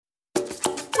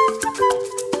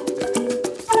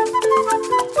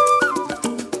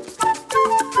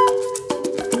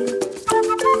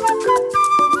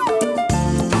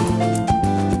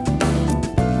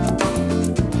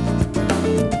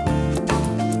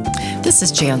This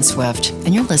is Jan Swift,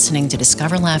 and you're listening to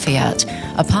Discover Lafayette,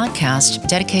 a podcast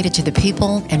dedicated to the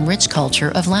people and rich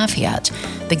culture of Lafayette,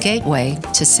 the gateway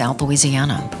to South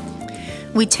Louisiana.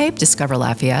 We tape Discover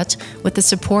Lafayette with the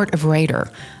support of Raider,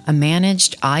 a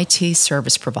managed IT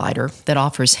service provider that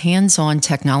offers hands-on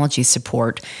technology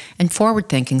support and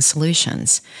forward-thinking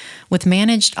solutions. With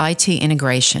managed IT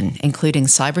integration, including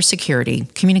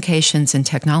cybersecurity, communications, and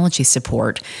technology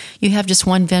support, you have just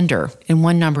one vendor and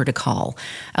one number to call,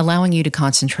 allowing you to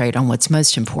concentrate on what's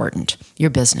most important, your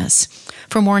business.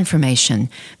 For more information,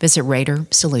 visit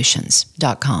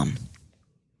RaiderSolutions.com.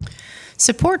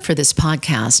 Support for this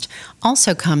podcast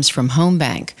also comes from Home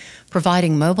Bank,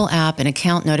 providing mobile app and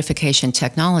account notification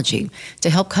technology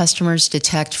to help customers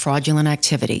detect fraudulent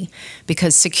activity,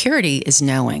 because security is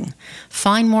knowing.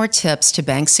 Find more tips to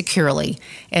bank securely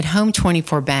at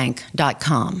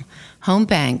home24bank.com. Home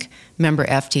Bank, member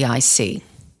FDIC.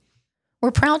 We're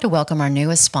proud to welcome our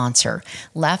newest sponsor,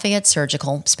 Lafayette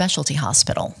Surgical Specialty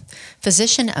Hospital.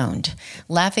 Physician-owned,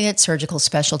 Lafayette Surgical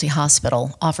Specialty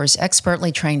Hospital offers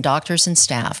expertly trained doctors and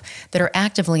staff that are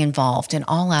actively involved in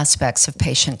all aspects of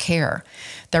patient care.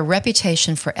 Their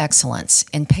reputation for excellence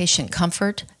in patient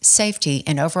comfort, safety,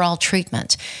 and overall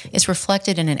treatment is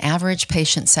reflected in an average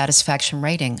patient satisfaction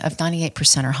rating of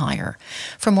 98% or higher.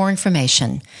 For more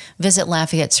information, visit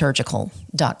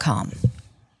LafayetteSurgical.com.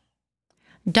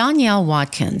 Danielle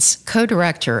Watkins,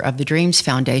 co-director of the Dreams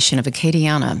Foundation of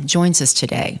Acadiana, joins us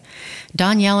today.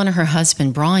 Danielle and her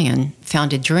husband, Brian,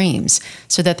 founded Dreams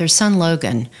so that their son,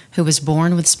 Logan, who was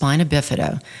born with spina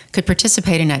bifida, could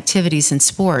participate in activities and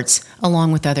sports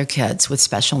along with other kids with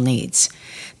special needs.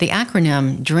 The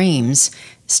acronym DREAMS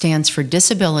stands for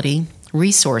Disability,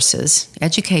 Resources,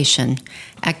 Education,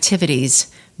 Activities,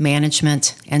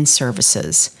 Management, and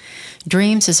Services.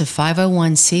 Dreams is a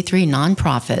 501c3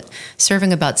 nonprofit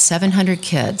serving about 700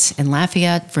 kids in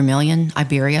Lafayette, Vermilion,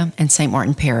 Iberia, and St.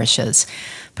 Martin parishes.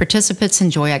 Participants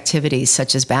enjoy activities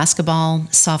such as basketball,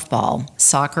 softball,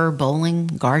 soccer, bowling,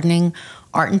 gardening,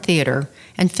 art and theater,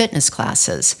 and fitness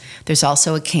classes. There's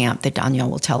also a camp that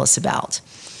Danielle will tell us about.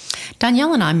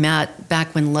 Danielle and I met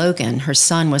back when Logan, her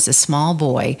son, was a small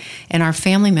boy, and our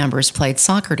family members played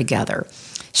soccer together.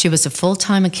 She was a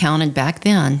full-time accountant back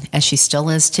then, as she still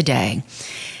is today.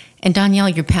 And Danielle,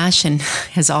 your passion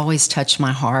has always touched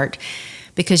my heart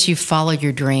because you followed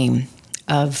your dream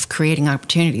of creating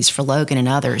opportunities for Logan and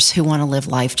others who want to live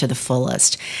life to the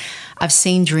fullest. I've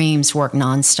seen Dreams work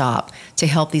nonstop to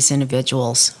help these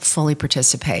individuals fully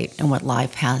participate in what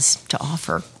life has to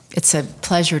offer. It's a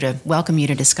pleasure to welcome you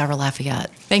to Discover Lafayette.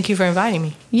 Thank you for inviting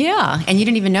me. Yeah, and you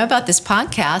didn't even know about this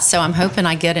podcast, so I'm hoping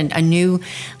I get a new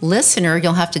listener.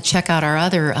 You'll have to check out our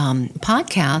other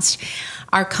podcast.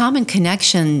 Our common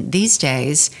connection these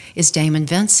days is Damon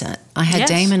Vincent. I had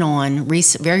Damon on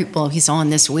he's on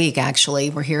this week, actually.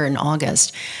 We're here in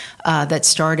August. That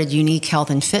started Unique Health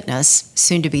and Fitness,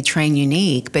 soon to be Train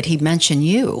Unique, but he mentioned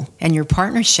you and your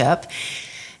partnership.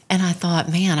 And I thought,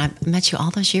 man, I met you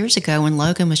all those years ago when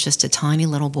Logan was just a tiny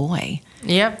little boy.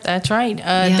 Yep, that's right.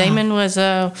 Damon was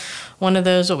one of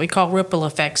those what we call ripple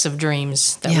effects of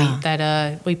Dreams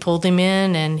that we pulled him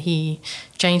in, and he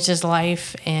changed his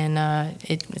life, and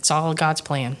it's all God's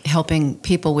plan. Helping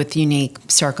people with unique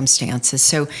circumstances.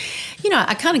 So,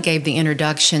 I kind of gave the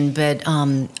introduction, but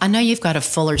I know you've got a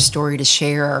fuller story to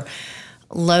share.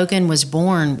 Logan was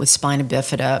born with spina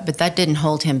bifida, but that didn't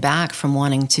hold him back from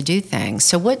wanting to do things.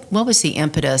 So what was the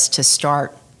impetus to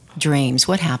start Dreams?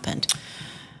 What happened?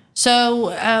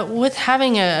 So with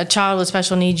having a child with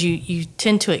special needs, you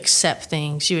tend to accept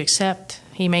things. You accept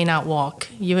he may not walk.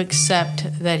 You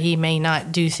accept that he may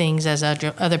not do things as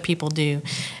other people do.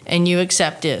 And you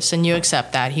accept this and you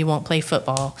accept that. He won't play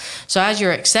football. So as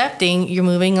you're accepting, you're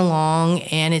moving along,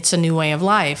 and it's a new way of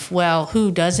life. Well,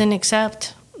 who doesn't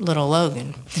accept? Little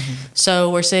Logan. Mm-hmm. So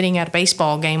we're sitting at a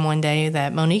baseball game one day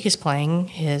that Monique is playing,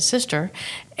 his sister,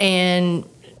 and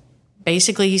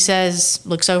basically he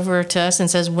looks over to us and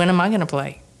says, when am I going to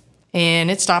play? And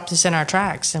it stopped us in our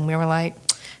tracks, and we were like,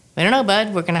 I don't know,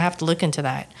 bud, we're going to have to look into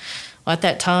that. Well, at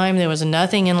that time, there was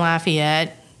nothing in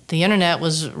Lafayette. The internet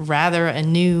was rather a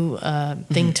new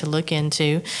thing to look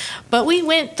into. But we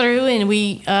went through and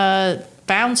we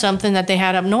found something that they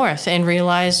had up north and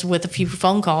realized with a few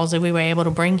phone calls that we were able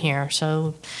to bring here.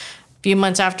 So a few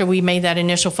months after we made that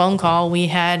initial phone call, we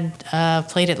had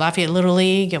played at Lafayette Little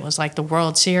League. It was like the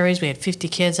World Series. We had 50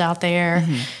 kids out there,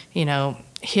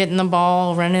 hitting the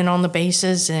ball, running on the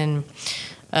bases. And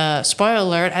spoiler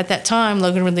alert, at that time,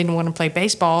 Logan really didn't want to play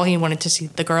baseball. He wanted to see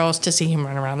the girls to see him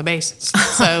run around the bases.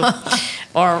 So,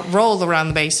 or roll around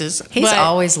the bases. He's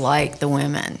always liked the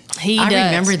women. I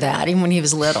remember that, even when he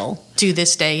was little. To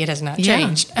this day, it has not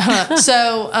changed.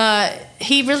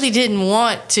 He really didn't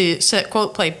want to,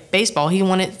 quote, play baseball.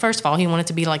 First of all, he wanted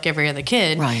to be like every other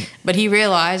kid. Right. But he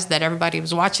realized that everybody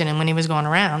was watching him when he was going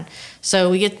around.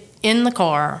 So we get in the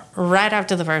car right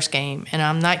after the first game, and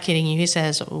I'm not kidding you. He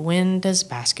says, "When does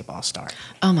basketball start?"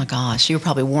 Oh my gosh, you were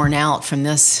probably worn out from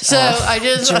this. So I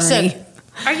said,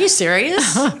 "Are you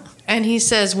serious?" And he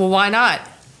says, "Well, why not?"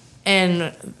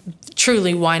 And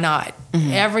truly, why not?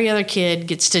 Mm-hmm. Every other kid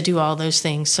gets to do all those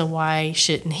things, so why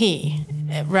shouldn't he?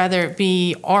 Rather it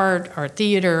be art or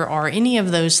theater or any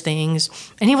of those things.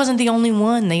 And he wasn't the only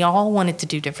one. They all wanted to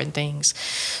do different things.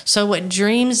 So what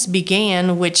Dreams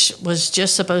began, which was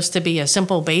just supposed to be a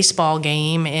simple baseball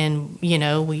game and,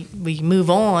 we move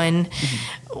on,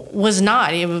 was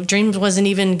not. Dreams wasn't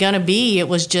even going to be. It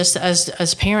was just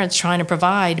as parents trying to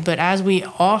provide. But as we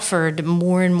offered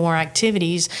more and more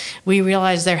activities, we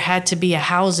realized there had to be a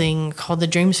housing called the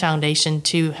Dreams Foundation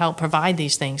to help provide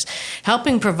these things.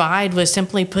 Helping provide was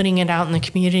simply putting it out in the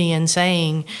community and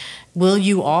saying, will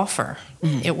you offer?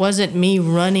 Mm-hmm. It wasn't me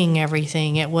running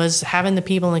everything. It was having the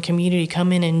people in the community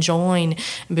come in and join.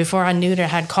 Before I knew it, I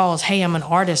had calls. Hey, I'm an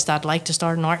artist. I'd like to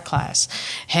start an art class.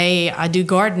 Hey, I do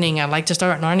gardening. I'd like to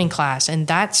start an learning class. And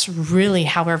that's really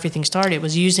how everything started. It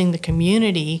was using the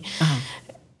community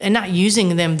and not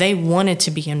using them. They wanted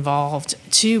to be involved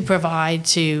to provide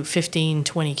to 15,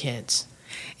 20 kids.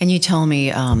 And you told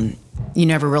me you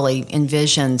never really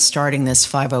envisioned starting this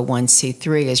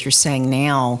 501c3, as you're saying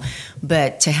now,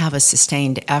 but to have a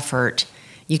sustained effort,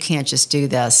 you can't just do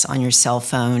this on your cell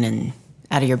phone and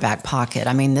out of your back pocket.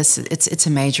 I mean, it's a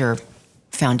major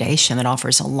foundation that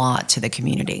offers a lot to the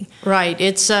community. Right.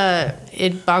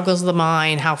 It boggles the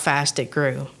mind how fast it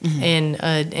grew. Mm-hmm.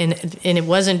 And it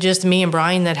wasn't just me and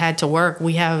Brian that had to work.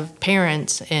 We have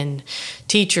parents and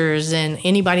teachers and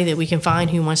anybody that we can find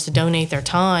who wants to donate their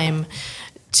time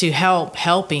to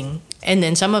helping. And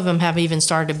then some of them have even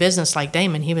started a business like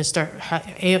Damon. He was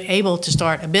able to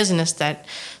start a business that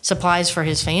supplies for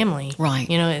his family. Right.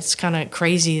 It's kind of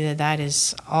crazy that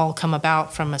has all come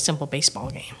about from a simple baseball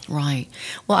game. Right.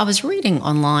 Well, I was reading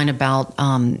online about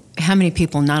how many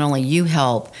people not only you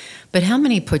help, but how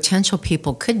many potential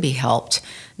people could be helped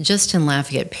just in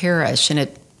Lafayette Parish. And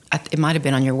it might have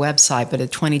been on your website, but a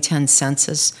 2010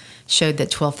 census showed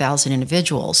that 12,000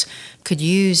 individuals could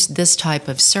use this type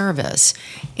of service.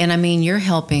 And I mean, you're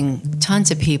helping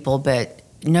tons of people, but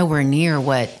nowhere near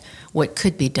what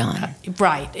could be done.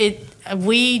 Right.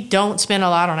 We don't spend a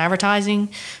lot on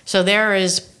advertising, so there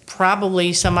is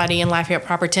probably somebody in Lafayette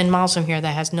proper 10 miles from here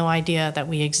that has no idea that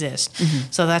we exist.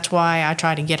 Mm-hmm. So that's why I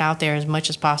try to get out there as much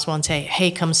as possible and say,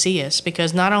 hey, come see us,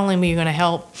 because not only are we going to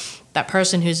help that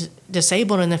person who's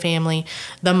disabled in the family,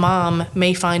 the mom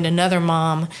may find another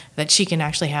mom that she can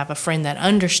actually have a friend that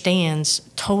understands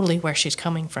totally where she's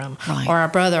coming from, right. Or a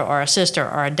brother or a sister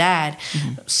or a dad.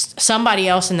 Mm-hmm. Somebody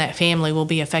else in that family will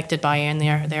be affected by it, and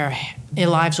their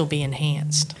lives will be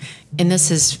enhanced. And this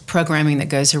is programming that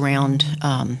goes around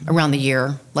the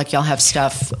year, like y'all have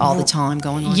stuff all the time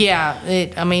going on?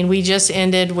 Yeah. We just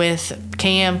ended with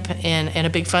camp and a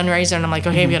big fundraiser, and I'm like,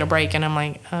 okay, we got a break. And I'm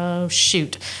like, oh,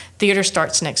 shoot. Theater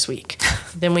starts next week.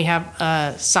 Then we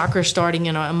have soccer starting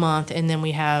in a month, and then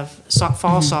we have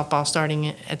fall softball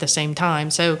starting at the same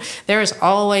time. So there is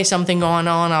always something going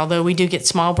on, although we do get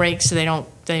small breaks, so they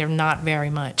are not very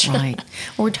much. Right.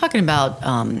 Well, we're talking about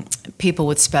people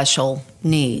with special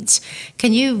needs.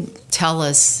 Can you tell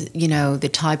us, the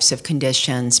types of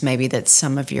conditions maybe that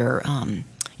some of your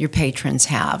patrons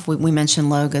have? We mentioned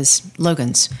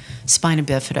Logan's spina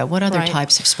bifida. What other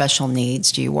types of special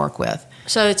needs do you work with?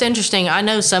 So it's interesting. I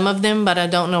know some of them, but I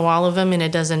don't know all of them, and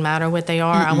it doesn't matter what they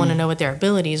are. I want to know what their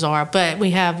abilities are. But we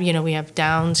have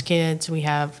Downs kids, we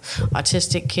have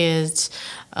autistic kids,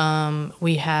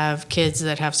 we have kids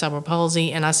that have cerebral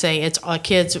palsy, and I say it's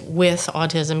kids with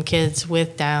autism, kids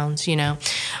with Downs,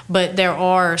 But there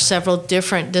are several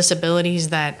different disabilities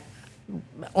that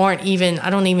aren't even, I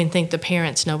don't even think the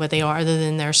parents know what they are, other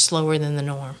than they're slower than the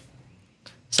norm.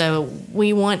 So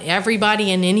we want everybody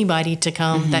and anybody to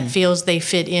come that feels they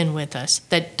fit in with us,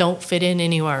 that don't fit in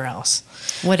anywhere else.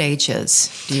 What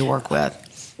ages do you work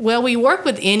with? Well, we work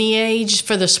with any age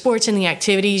for the sports and the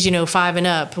activities, 5 and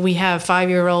up. We have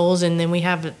 5-year-olds, and then we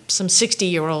have some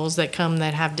 60-year-olds that come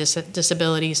that have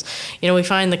disabilities. We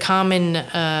find the common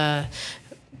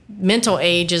mental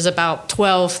age is about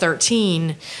 12,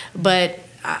 13, but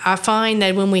I find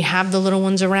that when we have the little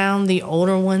ones around, the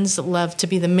older ones love to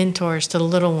be the mentors to the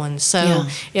little ones. So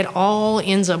it all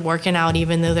ends up working out,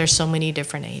 even though there's so many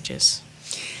different ages.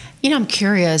 I'm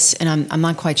curious, and I'm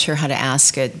not quite sure how to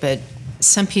ask it, but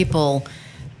some people,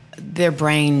 their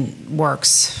brain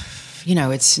works,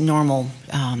 it's normal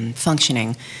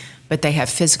functioning, but they have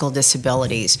physical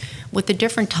disabilities. With the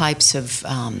different types of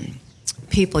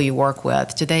people you work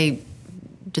with, do they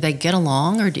get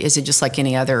along, or is it just like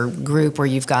any other group where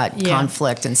you've got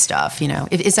conflict and stuff?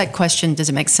 Is that question, does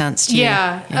it make sense to you?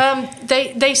 Yeah.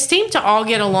 They seem to all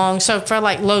get along. So for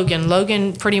like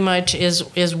Logan pretty much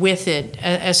is with it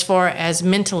as far as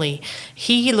mentally.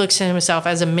 He looks at himself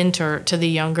as a mentor to the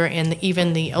younger and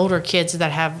even the older kids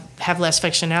that have less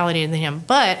functionality than him.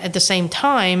 But at the same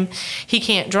time, he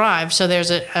can't drive. So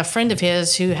there's a friend of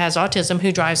his who has autism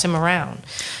who drives him around.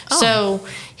 Oh. So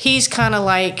he's kind of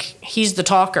like, he's the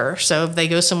talker. So if they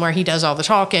go somewhere, he does all the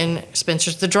talking.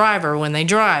 Spencer's the driver when they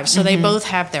drive. So they both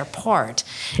have their part.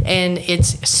 And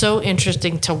it's so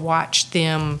interesting to watch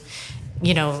them,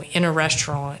 in a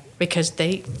restaurant, because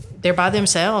they're by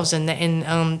themselves.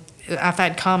 And I've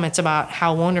had comments about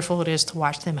how wonderful it is to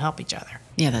watch them help each other.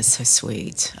 Yeah, that's so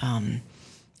sweet.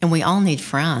 And we all need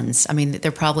friends. I mean,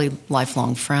 they're probably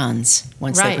lifelong friends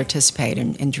once they participate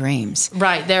in Dreams.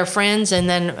 Right. They're friends, and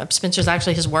then Spencer's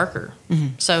actually his worker. Mm-hmm.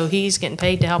 So he's getting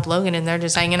paid to help Logan, and they're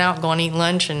just hanging out, going to eat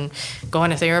lunch and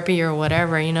going to therapy or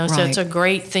whatever, So it's a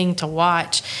great thing to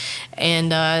watch.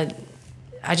 And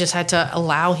I just had to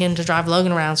allow him to drive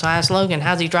Logan around. So I asked Logan,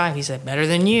 how's he drive? He said, better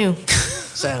than you.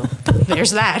 So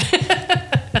there's that.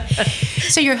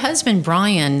 So your husband,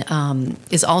 Brian,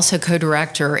 is also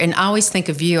co-director. And I always think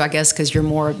of you, I guess, because you're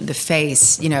more the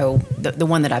face, the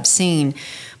one that I've seen.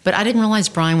 But I didn't realize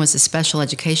Brian was a special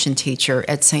education teacher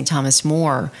at St. Thomas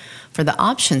More for the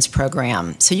Options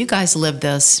program. So you guys live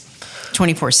this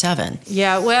 24/7.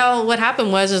 Yeah, well, what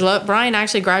happened was Brian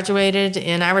actually graduated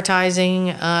in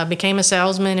advertising, became a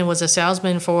salesman, and was a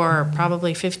salesman for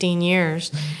probably 15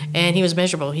 years. And he was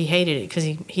miserable. He hated it because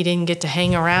he didn't get to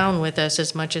hang around with us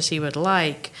as much as he would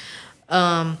like.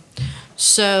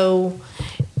 So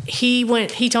he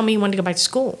told me he wanted to go back to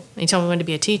school. He told me he wanted to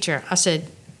be a teacher. I said,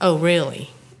 oh,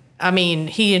 really? I mean,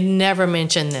 he had never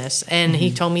mentioned this, and he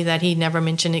told me that he never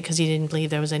mentioned it because he didn't believe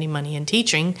there was any money in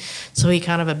teaching, so he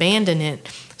kind of abandoned it.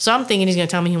 So I'm thinking he's going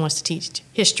to tell me he wants to teach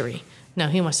history. No,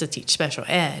 he wants to teach special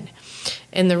ed.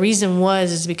 And the reason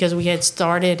is because we had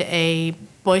started a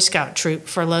Boy Scout troop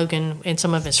for Logan and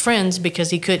some of his friends because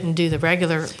he couldn't do the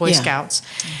regular Boy Scouts.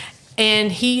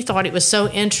 And he thought it was so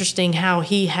interesting how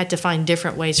he had to find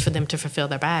different ways for them to fulfill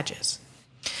their badges.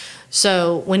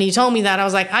 So when he told me that, I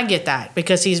was like, I get that,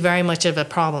 because he's very much of a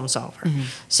problem solver. Mm-hmm.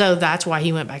 So that's why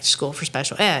he went back to school for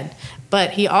special ed.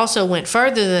 But he also went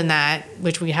further than that,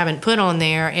 which we haven't put on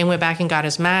there, and went back and got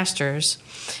his master's.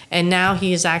 And now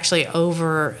he is actually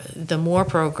over the Moore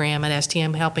program at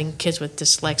STM, helping kids with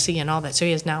dyslexia and all that. So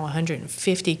he has now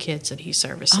 150 kids that he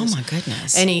services. Oh, my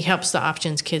goodness. And he helps the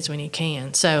Options kids when he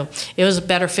can. So it was a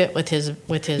better fit with his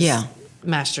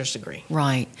master's degree.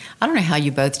 Right. I don't know how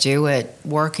you both do it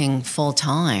working full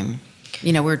time.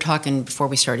 We were talking before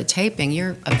we started taping.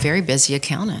 You're a very busy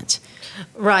accountant.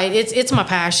 Right. It's my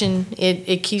passion.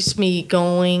 It keeps me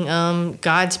going.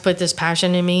 God's put this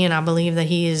passion in me, and I believe that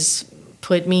He has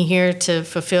put me here to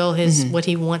fulfill what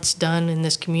He wants done in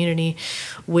this community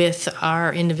with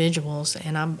our individuals.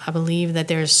 And I believe that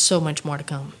there's so much more to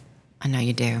come. I know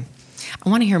you do. I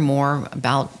want to hear more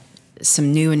about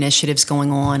some new initiatives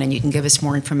going on, and you can give us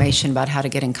more information about how to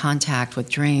get in contact with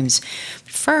Dreams.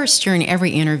 First, during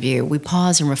every interview, we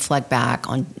pause and reflect back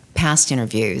on past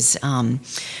interviews,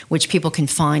 which people can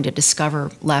find at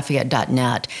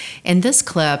discoverlafayette.net. And this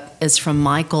clip is from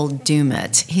Michael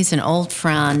Dumit. He's an old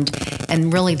friend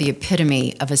and really the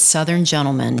epitome of a Southern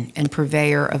gentleman and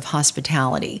purveyor of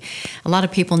hospitality. A lot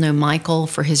of people know Michael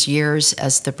for his years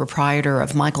as the proprietor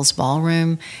of Michael's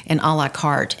Ballroom and A La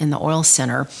Carte in the Oil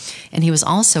Center, and he was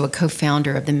also a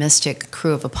co-founder of the Mystic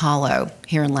Crew of Apollo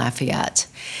here in Lafayette.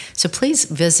 So please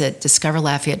visit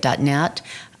discoverlafayette.net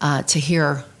to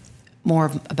hear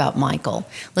more about Michael.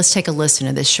 Let's take a listen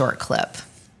to this short clip.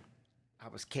 I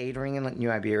was catering in New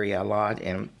Iberia a lot,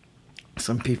 and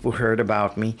some people heard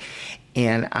about me,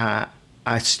 and I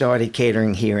started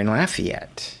catering here in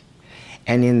Lafayette.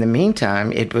 And in the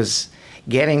meantime, it was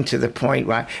getting to the point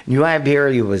where New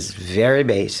Iberia was very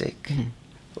basic. Mm-hmm.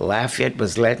 Lafayette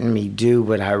was letting me do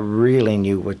what I really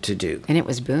knew what to do. And it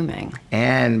was booming.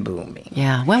 And booming.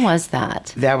 Yeah. When was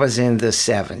that? That was in the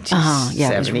 70s.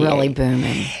 Yeah, it was really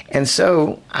booming. And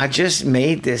so I just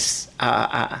made this,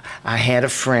 I had a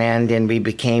friend, and we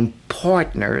became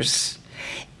partners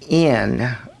in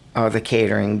the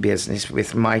catering business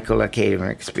with Michael, a catering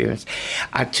experience.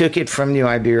 I took it from New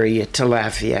Iberia to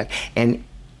Lafayette, and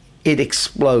it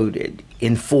exploded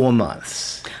in 4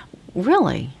 months.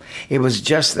 Really? It was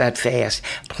just that fast.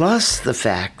 Plus the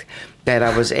fact that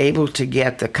I was able to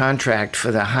get the contract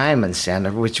for the Hyman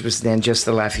Center, which was then just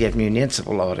the Lafayette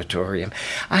Municipal Auditorium.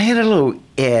 I had a little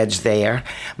edge there.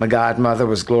 My godmother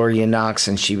was Gloria Knox,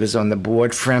 and she was on the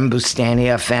board. Frem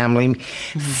Bustani, a family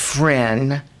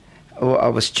friend, I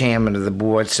was chairman of the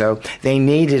board, so they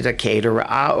needed a caterer.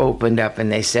 I opened up,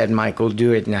 and they said, Michael,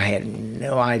 do it, and I had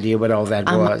no idea what all that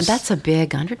was. That's a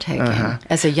big undertaking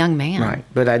as a young man. Right,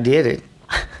 but I did it.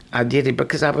 I did it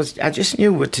because I just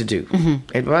knew what to do.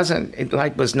 It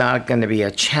was not going to be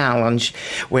a challenge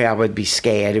where I would be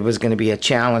scared. It was going to be a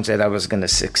challenge that I was going to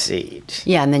succeed.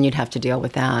 Yeah, and then you'd have to deal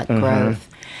with that growth.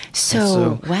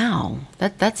 So wow,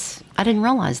 that's I didn't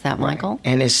realize that, Michael. Right.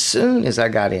 And as soon as I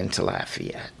got into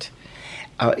Lafayette,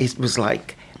 it was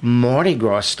like Mardi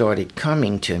Gras started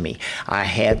coming to me. I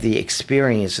had the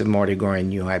experience of Mardi Gras in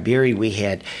New Iberia. We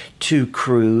had 2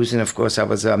 crews, and of course I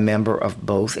was a member of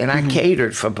both, and I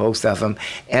catered for both of them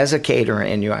as a caterer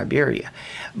in New Iberia.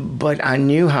 But I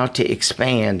knew how to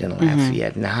expand in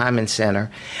Lafayette, and the Hyman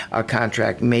Center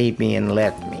contract made me and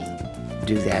let me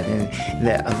do that. And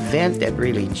the event that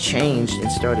really changed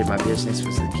and started my business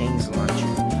was the King's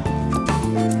Luncheon.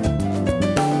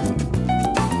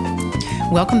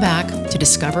 Welcome back to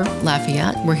Discover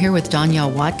Lafayette. We're here with Danielle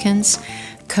Watkins,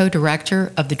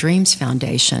 co-director of the Dreams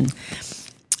Foundation.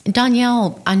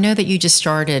 Danielle, I know that you just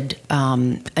started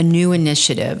a new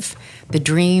initiative, the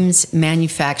Dreams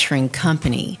Manufacturing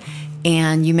Company,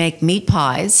 and you make meat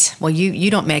pies. Well, you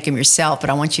don't make them yourself, but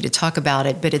I want you to talk about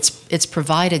it. But it's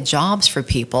provided jobs for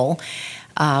people,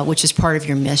 which is part of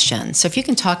your mission. So if you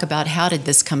can talk about how did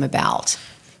this come about?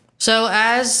 So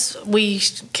as we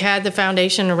had the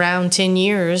foundation around 10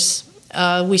 years,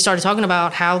 we started talking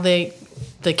about how the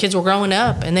kids were growing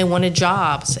up and they wanted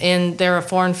jobs. And there are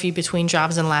far and few between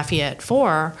jobs in Lafayette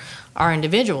for our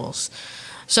individuals.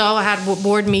 So I had a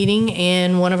board meeting,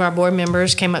 and one of our board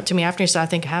members came up to me after and said, I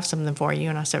think I have something for you.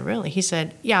 And I said, really? He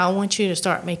said, yeah, I want you to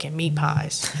start making meat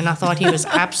pies. And I thought he was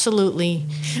absolutely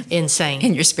insane.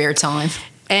 In your spare time.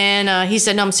 And he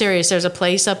said, no, I'm serious. There's a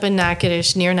place up in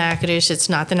Natchitoches, near Natchitoches. It's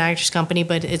not the Natchitoches company,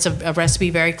 but it's a recipe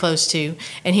very close to,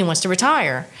 and he wants to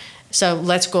retire. So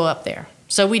let's go up there.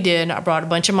 So we did. I brought a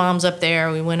bunch of moms up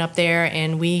there. We went up there,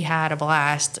 and we had a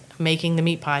blast making the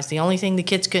meat pies. The only thing the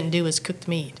kids couldn't do was cook the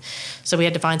meat. So we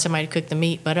had to find somebody to cook the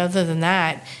meat. But other than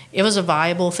that, it was a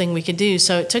viable thing we could do.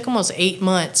 So it took almost 8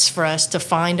 months for us to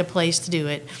find a place to do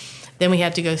it. Then we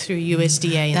had to go through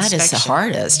USDA inspection. That is the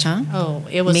hardest, huh? Oh,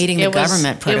 it was meeting the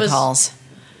government protocols.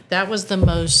 That was the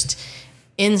most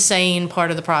insane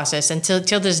part of the process. Until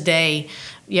this day,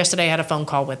 yesterday I had a phone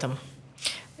call with them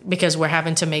because we're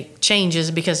having to make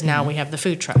changes because now we have the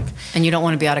food truck. And you don't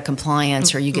want to be out of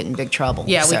compliance or you get in big trouble.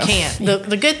 Yeah, so. We can't.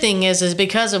 The good thing is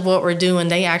because of what we're doing,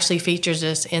 they actually features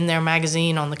us in their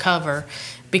magazine on the cover,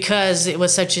 because it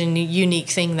was such a unique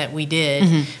thing that we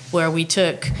did, where we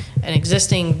took an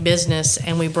existing business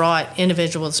and we brought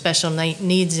individuals with special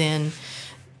needs in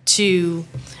to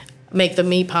make the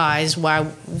meat pies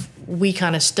while we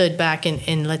kind of stood back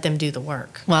and let them do the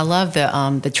work. Well, I love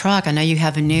the truck. I know you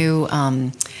have a new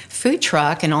food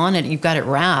truck, and on it you've got it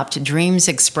wrapped, Dreams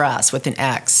Express with an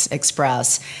X,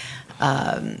 Express.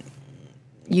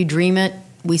 You dream it,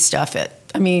 we stuff it.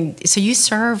 I mean, so you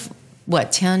serve,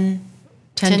 what, 10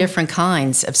 different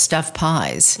kinds of stuffed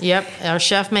pies. Yep. Our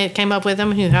chef came up with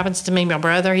them, who happens to be my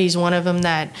brother. He's one of them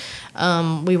that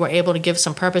we were able to give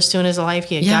some purpose to in his life.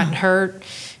 He had gotten hurt.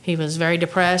 He was very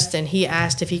depressed, and he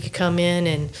asked if he could come in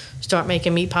and start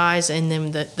making meat pies. And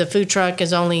then the food truck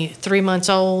is only 3 months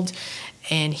old,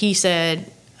 and he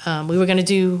said, we were going to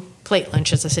do plate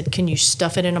lunches. I said, can you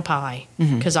stuff it in a pie?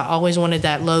 Because I always wanted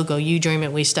that logo, you dream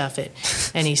it, we stuff it.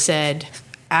 And he said,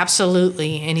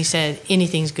 absolutely. And he said,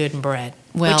 anything's good in bread.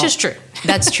 Well, which is true.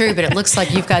 That's true, but it looks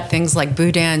like you've got things like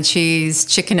Boudin cheese,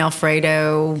 chicken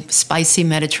Alfredo, spicy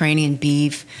Mediterranean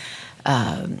beef,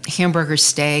 hamburger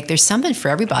steak. There's something for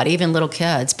everybody, even little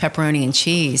kids, pepperoni and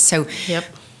cheese. So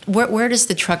where does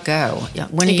the truck go?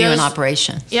 When are you in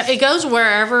operation? Yeah, it goes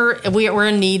wherever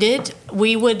we're needed.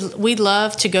 We'd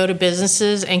love to go to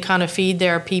businesses and kind of feed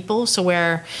their people. So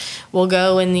where we'll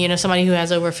go and, somebody who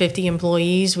has over 50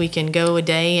 employees, we can go a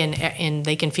day and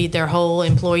they can feed their whole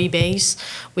employee base.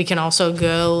 We can also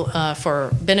go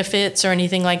for benefits or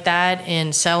anything like that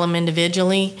and sell them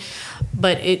individually.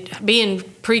 But it being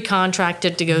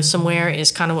pre-contracted to go somewhere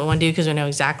is kind of what we want to do, because we know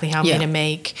exactly how many to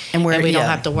make, and we don't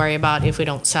have to worry about if we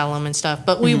don't sell them and stuff.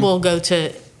 But we will go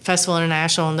to Festival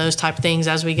International and those type of things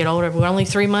as we get older. We're only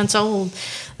 3 months old.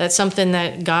 That's something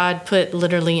that God put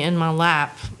literally in my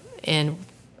lap, and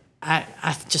I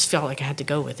just felt like I had to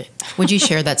go with it. Would you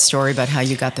share that story about how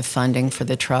you got the funding for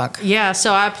the truck? Yeah,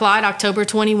 so I applied October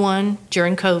 21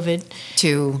 during COVID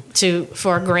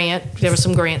for a grant. There were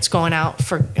some grants going out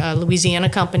for Louisiana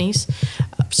companies.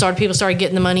 People started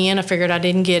getting the money in. I figured I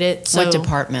didn't get it. So, what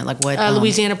department? Like what?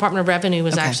 Louisiana Department of Revenue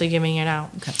was actually giving it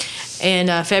out. Okay.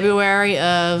 And February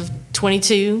of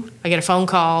 22, I get a phone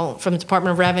call from the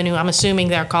Department of Revenue. I'm assuming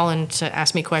they're calling to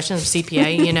ask me questions,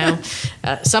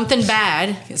 CPA, something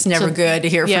bad. It's never good to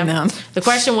hear from them. The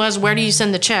question was, where do you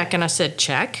send the check? And I said,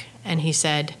 check. And he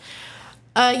said,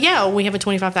 yeah, we have a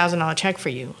 $25,000 check for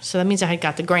you. So that means I had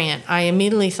got the grant. I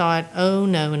immediately thought, oh,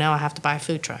 no, now I have to buy a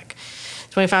food truck.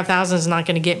 $25,000 is not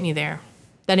going to get me there.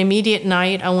 That immediate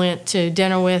night, I went to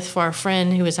dinner with for a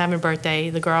friend who was having a birthday,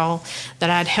 the girl that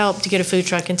I'd helped to get a food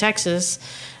truck in Texas.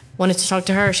 Wanted to talk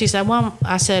to her. She said, well,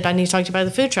 I said, I need to talk to you about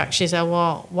the food truck. She said,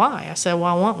 well, why? I said,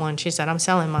 well, I want one. She said, I'm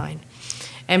selling mine.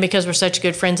 And because we're such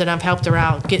good friends and I've helped her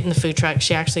out getting the food truck,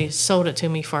 she actually sold it to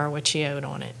me for what she owed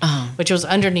on it, which was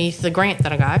underneath the grant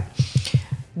that I got.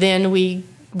 Then we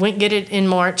went get it in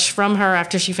March from her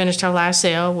after she finished her last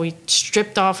sale. We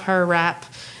stripped off her wrap.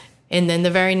 And then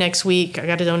the very next week, I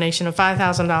got a donation of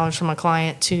 $5,000 from a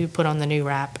client to put on the new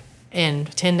wrap. And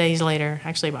 10 days later,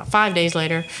 actually about 5 days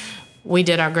later, we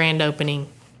did our grand opening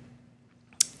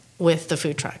with the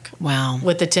food truck. Wow.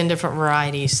 With the 10 different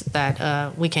varieties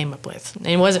that we came up with.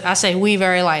 And I say we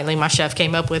very lightly. My chef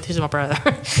came up with, who's my brother.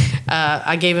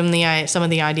 I gave him some of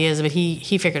the ideas, but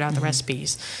he figured out the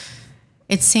recipes.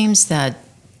 It seems that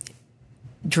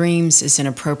Dreams is an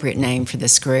appropriate name for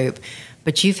this group,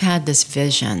 but you've had this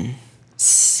vision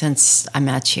since I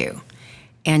met you,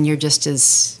 and you're just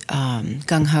as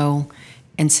gung-ho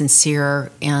and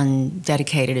sincere and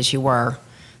dedicated as you were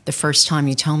the first time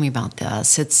you told me about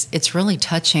this. It's really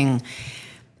touching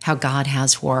how God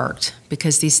has worked,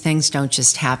 because these things don't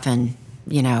just happen,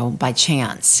 by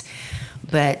chance.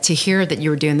 But to hear that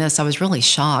you were doing this, I was really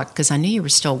shocked, because I knew you were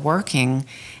still working,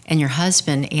 and your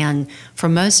husband, and for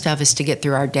most of us to get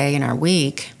through our day and our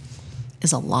week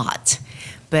is a lot.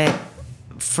 But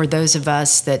for those of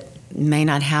us that may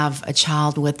not have a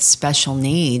child with special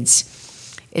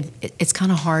needs, it's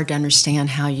kind of hard to understand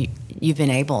how you've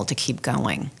been able to keep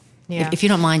going. Yeah. If you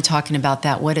don't mind talking about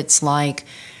that, what it's like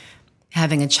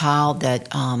having a child that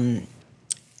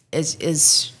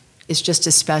is just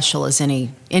as special as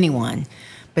anyone,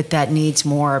 but that needs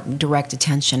more direct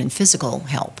attention and physical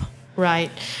help.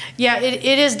 Right. Yeah,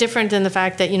 it is different than the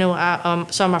fact that,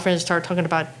 some of my friends start talking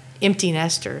about empty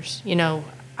nesters.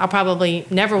 I probably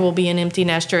never will be an empty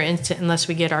nester unless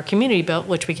we get our community built,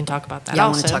 which we can talk about that also. Yeah, I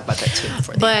want to talk about that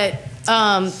too.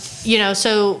 But,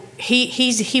 so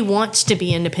he wants to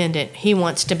be independent. He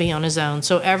wants to be on his own.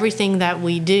 So everything that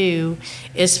we do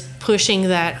is pushing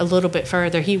that a little bit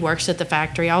further. He works at the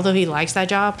factory. Although he likes that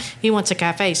job, he wants a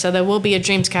cafe. So there will be a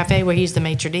Dreams Cafe where he's the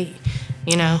maitre d',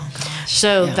 Oh, gosh.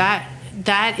 So yeah.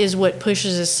 That is what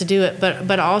pushes us to do it.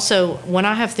 But also, when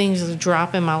I have things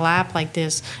drop in my lap like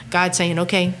this, God's saying,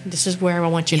 okay, this is where I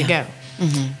want you to go.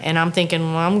 Mm-hmm. And I'm thinking,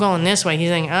 well, I'm going this way. He's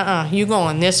saying, you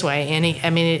going this way. And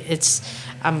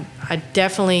I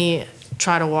definitely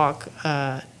try to walk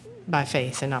by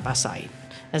faith and not by sight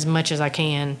as much as I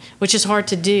can, which is hard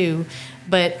to do.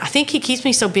 But I think he keeps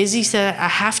me so busy that I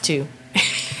have to.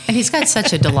 And he's got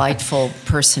such a delightful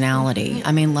personality.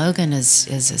 I mean, Logan is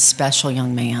a special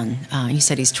young man. You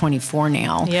said he's 24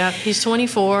 now. Yeah, he's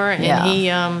 24, and he...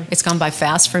 it's gone by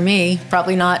fast for me.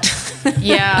 Probably not.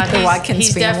 Yeah, the Watkins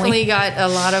he's family. Definitely got a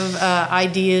lot of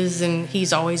ideas, and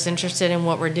he's always interested in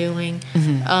what we're doing.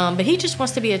 Mm-hmm. But he just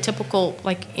wants to be a typical,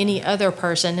 like any other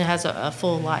person that has a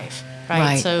full life,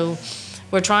 right? So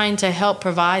we're trying to help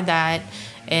provide that,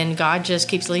 and God just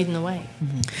keeps leading the way.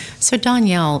 Mm-hmm. So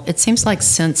Danielle, it seems like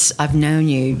since I've known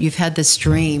you, you've had this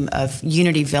dream of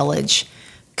Unity Village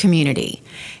community,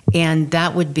 and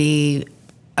that would be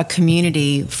a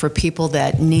community for people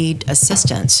that need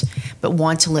assistance but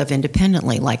want to live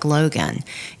independently, like Logan.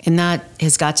 And that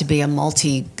has got to be a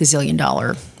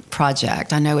multi-gazillion-dollar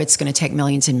project. I know it's going to take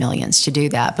millions and millions to do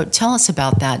that, but tell us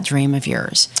about that dream of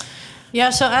yours.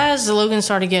 Yeah, so as Logan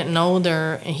started getting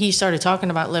older, he started talking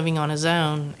about living on his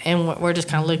own, and we're just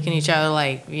kind of looking at each other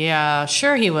like, yeah,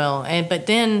 sure he will. But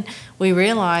then we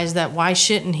realized that why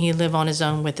shouldn't he live on his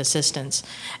own with assistance?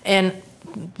 And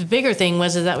the bigger thing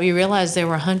was that we realized there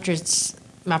were hundreds,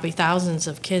 might be thousands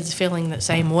of kids feeling the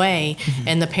same way,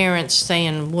 and the parents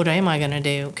saying, what am I going to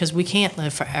do? Because we can't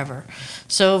live forever.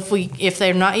 So if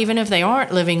they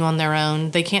aren't living on their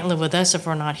own, they can't live with us if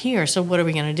we're not here. So what are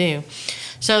we going to do?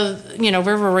 So,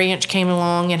 River Ranch came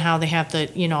along, and how they have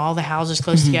all the houses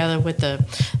close together with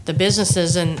the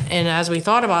businesses. And as we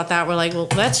thought about that, we're like, well,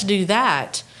 let's do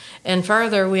that. And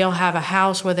further, we'll have a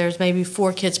house where there's maybe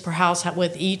 4 kids per house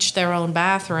with each their own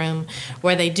bathroom,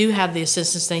 where they do have the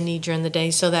assistance they need during the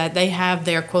day, so that they have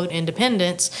their, quote,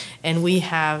 independence, and we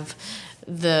have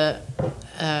the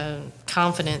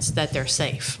confidence that they're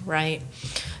safe, right?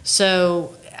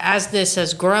 So as this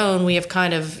has grown, we have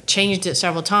kind of changed it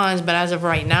several times, but as of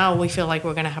right now, we feel like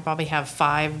we're going to probably have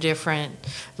 5 different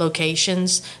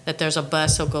locations, that there's a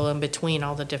bus that'll go in between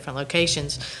all the different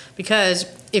locations. Because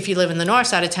if you live in the north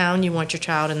side of town, you want your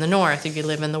child in the north. If you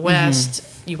live in the west,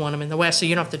 you want them in the west, so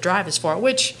you don't have to drive as far,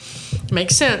 which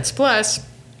makes sense. Plus,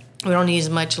 we don't need as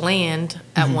much land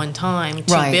at one time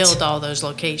to build all those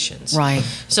locations. Right.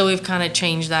 So we've kind of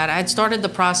changed that. I'd started the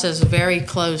process very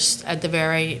close at the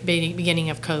very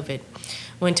beginning of COVID.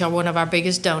 Went to one of our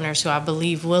biggest donors, who I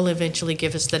believe will eventually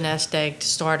give us the nest egg to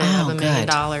start at $1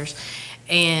 million.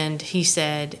 And he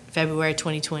said, February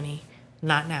 2020,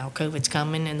 not now. COVID's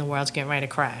coming and the world's getting ready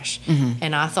to crash.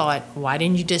 And I thought, why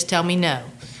didn't you just tell me no?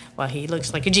 Well, he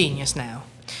looks like a genius now.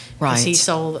 Right. He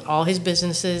sold all his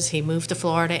businesses. He moved to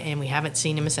Florida, and we haven't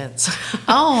seen him since.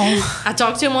 Oh. I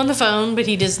talked to him on the phone, but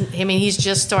he's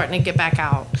just starting to get back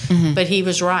out. But he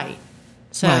was right.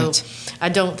 So I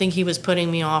don't think he was putting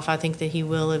me off. I think that he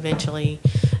will eventually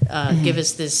give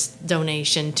us this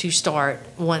donation to start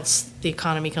once the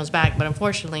economy comes back. But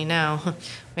unfortunately now,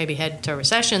 maybe head to a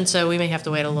recession, so we may have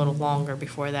to wait a little longer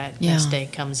before that nest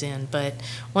egg comes in. But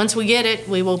once we get it,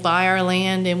 we will buy our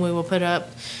land, and we will put up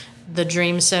the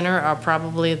Dream Center, or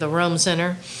probably the Rome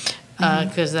Center,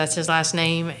 because that's his last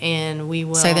name, and we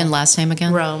will... Say the last name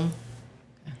again? Rome.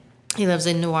 He lives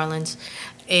in New Orleans.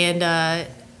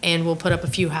 And we'll put up a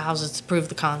few houses to prove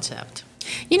the concept.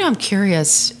 I'm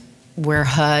curious where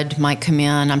HUD might come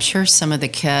in. I'm sure some of the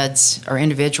kids, or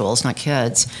individuals, not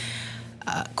kids,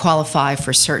 qualify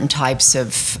for certain types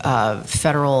of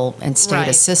federal and state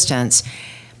assistance,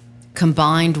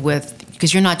 combined with...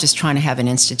 Because you're not just trying to have an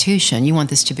institution. You want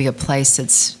this to be a place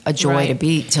that's a joy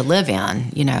to live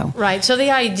in, Right. So the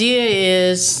idea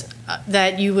is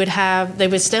that they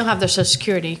would still have their Social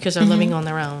Security because they're living on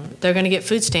their own. They're going to get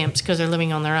food stamps because they're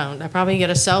living on their own. They'll probably get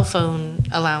a cell phone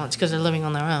allowance because they're living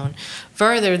on their own.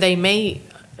 Further, they may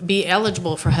be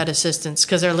eligible for HUD assistance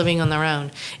because they're living on their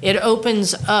own. It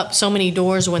opens up so many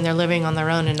doors when they're living on their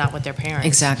own and not with their parents.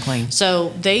 Exactly. So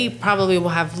they probably will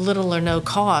have little or no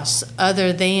costs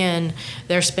other than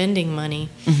their spending money.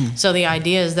 So the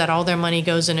idea is that all their money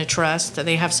goes in a trust, that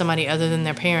they have somebody other than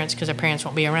their parents, because their parents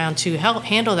won't be around, to help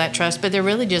handle that trust, but they're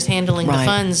really just handling the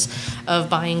funds of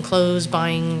buying clothes,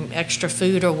 buying extra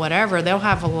food or whatever. They'll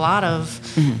have a lot of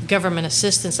government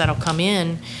assistance that'll come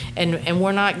in, and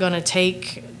we're not going to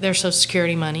take their Social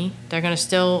Security money. They're going to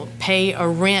still pay a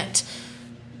rent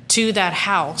to that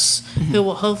house, who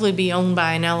will hopefully be owned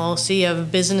by an LLC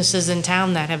of businesses in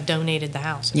town that have donated the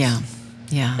houses. Yeah.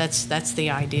 That's the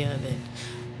idea of it,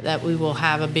 that we will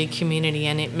have a big community,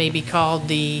 and it may be called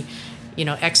the,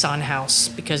 Exxon House,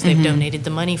 because they've donated the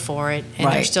money for it,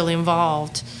 and they're still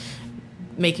involved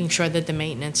making sure that the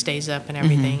maintenance stays up and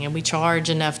everything. And we charge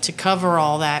enough to cover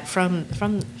all that from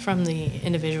the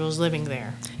individuals living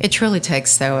there. It truly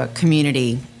takes, though, a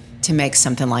community to make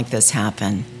something like this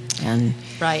happen. And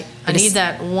I need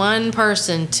that one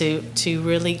person to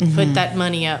really put that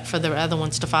money up for the other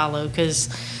ones to follow, because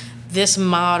this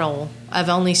model, I've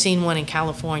only seen one in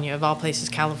California. Of all places,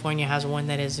 California has one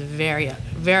that is very,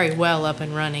 very well up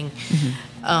and running.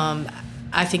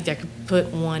 I think they could put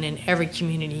one in every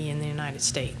community in the United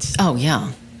States. Oh,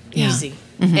 yeah. Easy.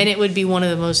 And it would be one of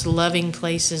the most loving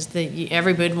places that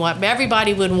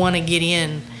everybody would want to get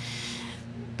in,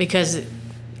 because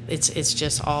it's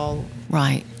just all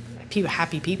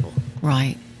happy people.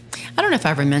 Right. I don't know if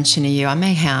I ever mentioned to you, I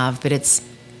may have, but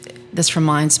this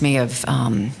reminds me of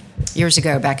years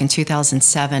ago, back in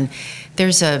 2007,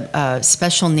 there's a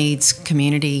special needs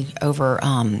community over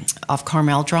off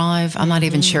Carmel Drive. I'm not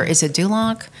even sure. Is it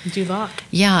Duloc? Duloc.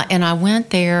 Yeah, and I went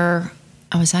there.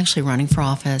 I was actually running for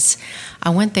office. I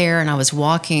went there, and I was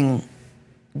walking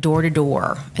door to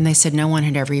door, and they said no one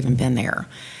had ever even been there.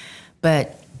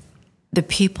 But the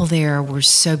people there were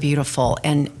so beautiful.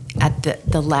 And at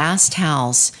the last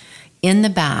house in the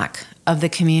back of the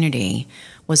community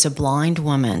was a blind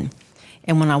woman.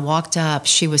 And when I walked up,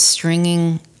 she was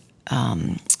stringing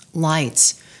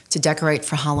lights to decorate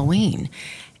for Halloween.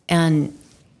 And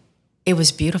it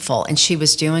was beautiful. And she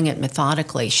was doing it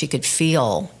methodically. She could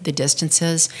feel the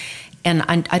distances. And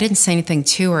I didn't say anything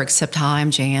to her except, "Hi,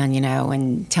 I'm Jan,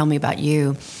 and tell me about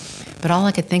you." But all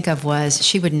I could think of was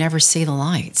she would never see the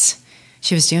lights.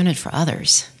 She was doing it for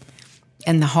others.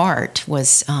 And the heart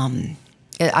was, I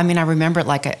remember it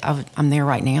like I'm there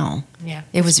right now. Yeah.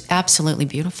 It was absolutely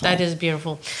beautiful. That is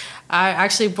beautiful. I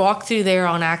actually walked through there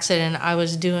on accident. I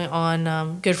was doing,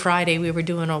 on Good Friday, we were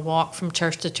doing a walk from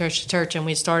church to church to church, and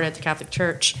we started at the Catholic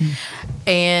Church.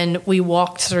 And we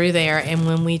walked through there, and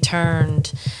when we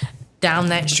turned down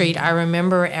that street, I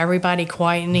remember everybody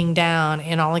quietening down,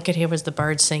 and all I could hear was the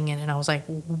birds singing, and I was like,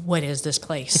 what is this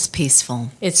place? It's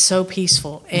peaceful. It's so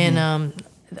peaceful. And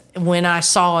when I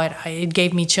saw it, it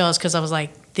gave me chills, because I was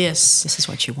like, this is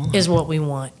what you want. Is what we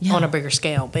want on a bigger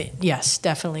scale. But yes,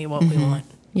 definitely what we want.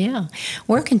 Yeah.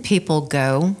 Where can people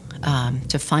go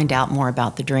to find out more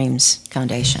about the Dreams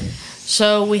Foundation?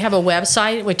 So we have a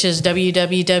website, which is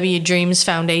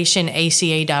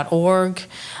www.dreamsfoundationaca.org.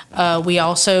 We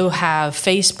also have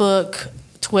Facebook,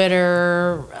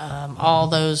 Twitter, all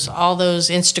those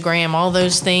Instagram, all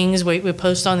those things we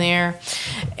post on there.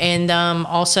 And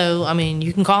also,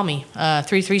 you can call me,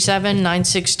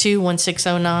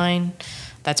 337-962-1609.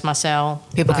 That's my cell.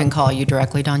 People can call you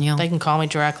directly, Danielle? They can call me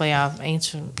directly. I'm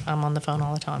on the phone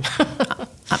all the time.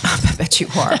 I bet you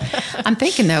are. I'm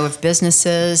thinking, though, if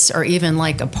businesses or even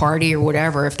like a party or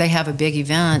whatever, if they have a big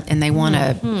event and they want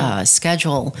to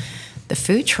schedule the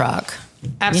food truck,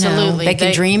 absolutely, they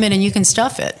can dream it and you can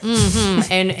stuff it.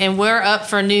 And we're up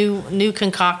for new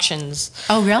concoctions.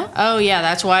 Oh, really? Oh, yeah.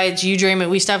 That's why it's You Dream It,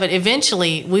 We Stuff It.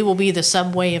 Eventually, we will be the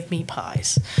Subway of meat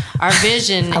pies. Our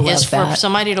vision is for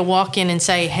somebody to walk in and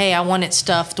say, hey, I want it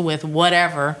stuffed with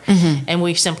whatever, and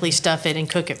we simply stuff it and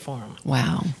cook it for them.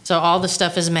 Wow. So all the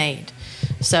stuff is made.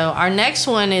 So our next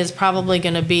one is probably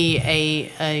going to be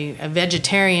a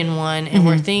vegetarian one, and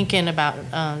we're thinking about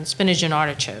spinach and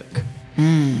artichoke.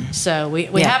 So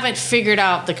we haven't figured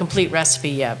out the complete recipe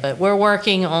yet, but we're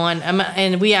working on,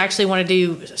 and we actually want to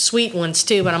do sweet ones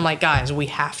too. But I'm like, guys, we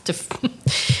have to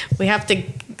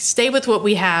stay with what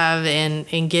we have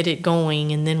and get it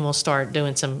going, and then we'll start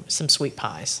doing some sweet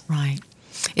pies. Right.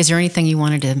 Is there anything you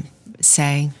wanted to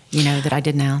say, that I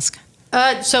didn't ask?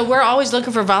 So we're always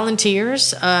looking for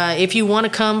volunteers. If you want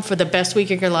to come for the best week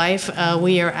of your life,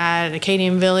 we are at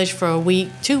Acadian Village for a week,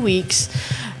 2 weeks.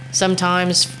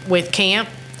 Sometimes with camp,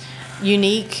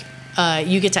 unique.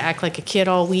 You get to act like a kid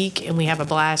all week, and we have a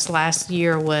blast. Last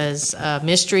year was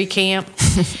mystery camp,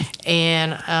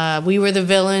 and we were the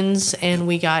villains, and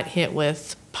we got hit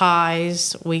with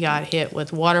pies. We got hit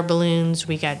with water balloons.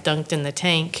 We got dunked in the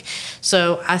tank.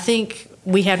 So I think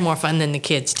we had more fun than the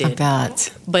kids did. I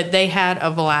bet. But they had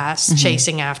a blast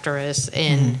chasing after us,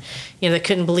 and they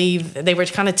couldn't believe. They were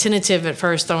kind of tentative at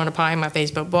first, throwing a pie in my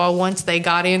face, but boy, once they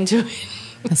got into it.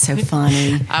 That's so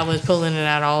funny. I was pulling it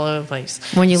out all over the place.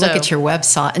 When you look at your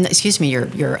website, and your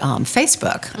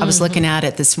Facebook, I was looking at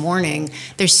it this morning.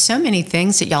 There's so many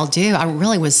things that y'all do. I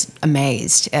really was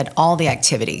amazed at all the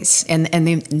activities and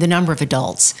the number of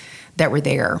adults that were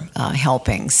there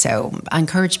helping. So I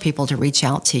encourage people to reach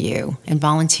out to you and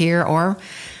volunteer, or,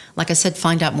 like I said,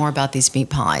 find out more about these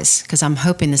meat pies, because I'm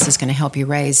hoping this is going to help you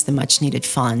raise the much needed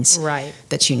funds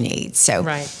that you need. So.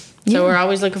 Right. So we're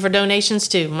always looking for donations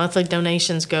too. Monthly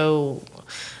donations go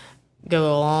a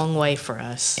long way for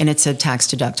us. And it's a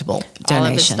tax-deductible donation. All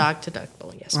of it's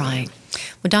tax-deductible, yes. Right.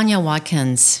 Well, Danielle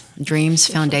Watkins, Dreams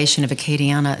Foundation of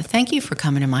Acadiana, thank you for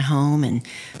coming to my home and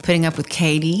putting up with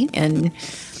Katie and,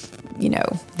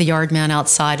 the yard man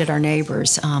outside at our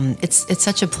neighbors. It's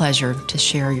such a pleasure to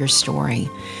share your story.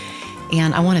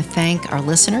 And I want to thank our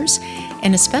listeners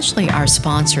and especially our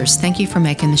sponsors. Thank you for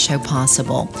making the show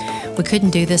possible. We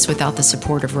couldn't do this without the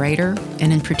support of Raider,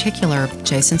 and in particular,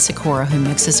 Jason Sikora, who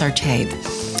mixes our tape.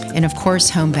 And of course,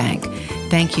 Home Bank.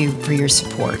 Thank you for your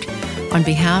support. On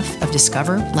behalf of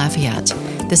Discover Lafayette,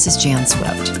 this is Jan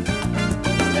Swift.